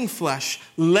 laying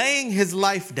his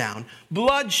life down,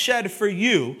 blood shed for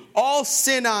you, all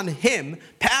sin on him,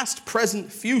 past,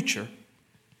 present, future.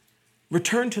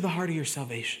 Return to the heart of your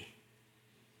salvation.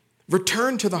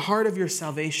 Return to the heart of your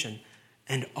salvation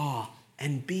and awe,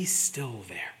 and be still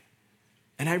there.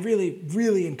 And I really,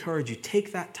 really encourage you,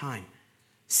 take that time.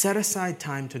 Set aside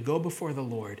time to go before the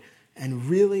Lord and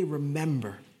really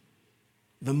remember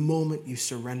the moment you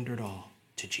surrendered all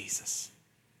to Jesus.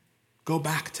 Go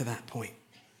back to that point.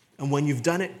 And when you've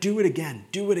done it, do it again.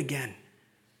 Do it again.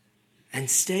 And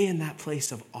stay in that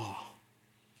place of awe.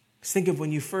 Think of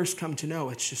when you first come to know,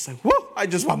 it's just like, whoa, I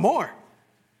just want more.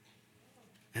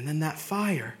 And then that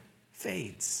fire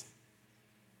fades.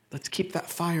 Let's keep that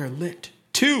fire lit.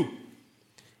 2,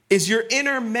 is your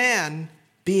inner man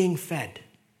being fed?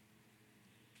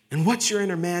 And what's your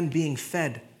inner man being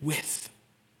fed with?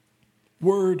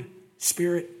 Word,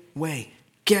 Spirit, way.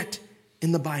 Get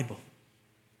in the Bible.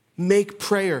 Make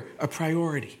prayer a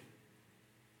priority.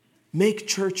 Make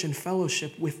church and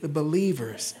fellowship with the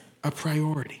believers a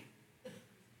priority.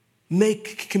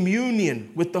 Make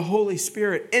communion with the Holy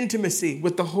Spirit, intimacy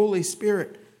with the Holy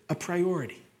Spirit a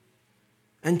priority.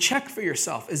 And check for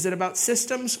yourself, is it about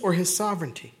systems or his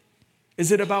sovereignty?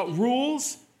 Is it about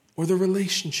rules or the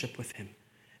relationship with him?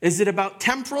 Is it about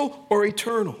temporal or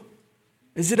eternal?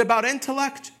 Is it about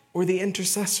intellect or the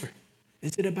intercessor?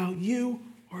 Is it about you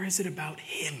or is it about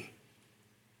him?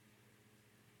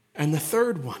 And the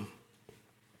third one,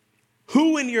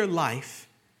 who in your life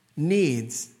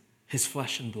needs his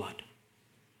flesh and blood?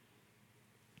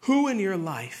 Who in your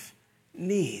life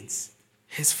needs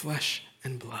his flesh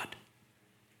and blood?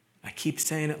 I keep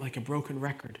saying it like a broken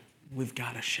record. We've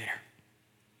got to share.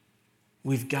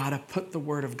 We've got to put the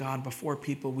word of God before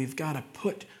people. We've got to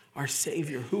put our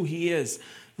Savior, who he is.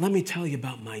 Let me tell you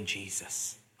about my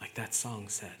Jesus, like that song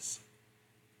says.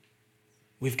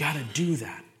 We've got to do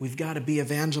that. We've got to be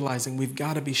evangelizing. We've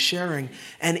got to be sharing.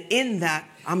 And in that,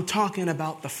 I'm talking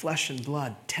about the flesh and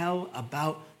blood. Tell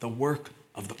about the work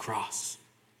of the cross.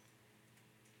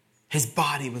 His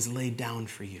body was laid down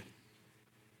for you.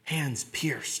 Hands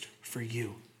pierced for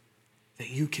you. That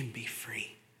you can be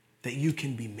free. That you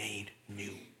can be made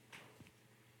new.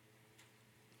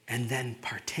 And then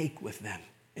partake with them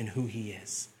in who he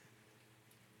is.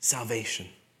 Salvation,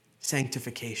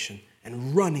 sanctification,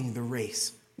 and running the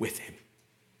race with him.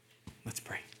 Let's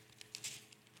pray.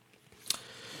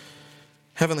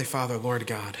 Heavenly Father, Lord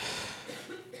God,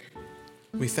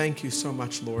 We thank you so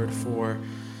much, Lord, for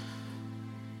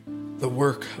the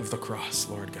work of the cross,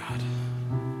 Lord God.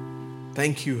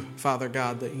 Thank you, Father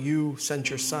God, that you sent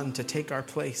your Son to take our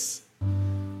place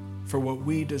for what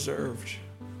we deserved,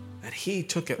 that he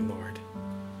took it, Lord,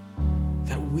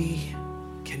 that we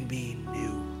can be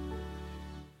new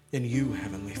in you,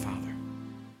 Heavenly Father.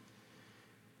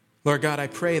 Lord God, I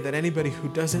pray that anybody who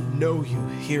doesn't know you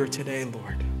here today,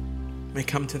 Lord, may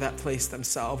come to that place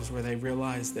themselves where they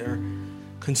realize they're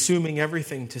consuming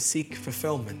everything to seek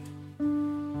fulfillment.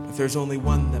 But there's only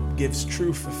one that gives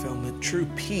true fulfillment, true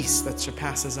peace that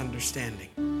surpasses understanding.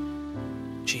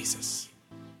 Jesus.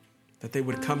 That they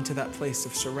would come to that place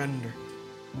of surrender,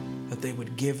 that they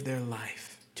would give their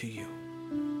life to you.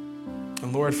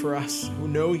 And Lord, for us who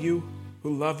know you,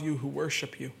 who love you, who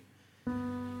worship you,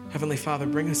 Heavenly Father,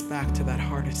 bring us back to that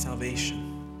heart of salvation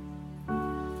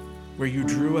where you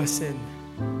drew us in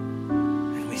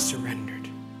and we surrendered.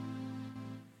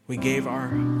 We gave our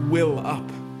will up.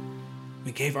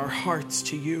 We gave our hearts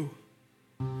to you,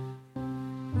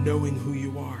 knowing who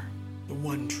you are, the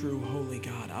one true holy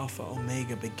God, Alpha,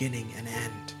 Omega, beginning and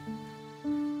end.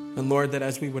 And Lord, that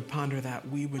as we would ponder that,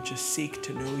 we would just seek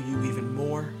to know you even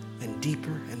more and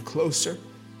deeper and closer.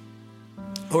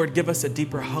 Lord, give us a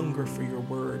deeper hunger for your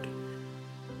word.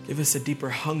 Give us a deeper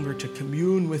hunger to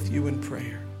commune with you in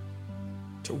prayer,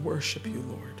 to worship you,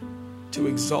 Lord, to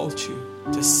exalt you,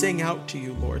 to sing out to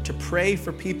you, Lord, to pray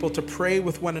for people, to pray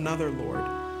with one another, Lord,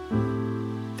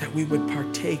 that we would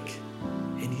partake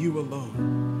in you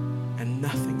alone and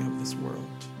nothing of this world.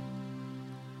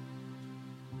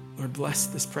 Lord, bless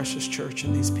this precious church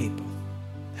and these people.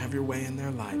 Have your way in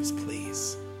their lives,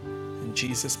 please. In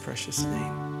Jesus' precious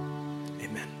name,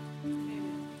 amen.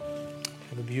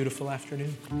 Have a beautiful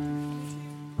afternoon.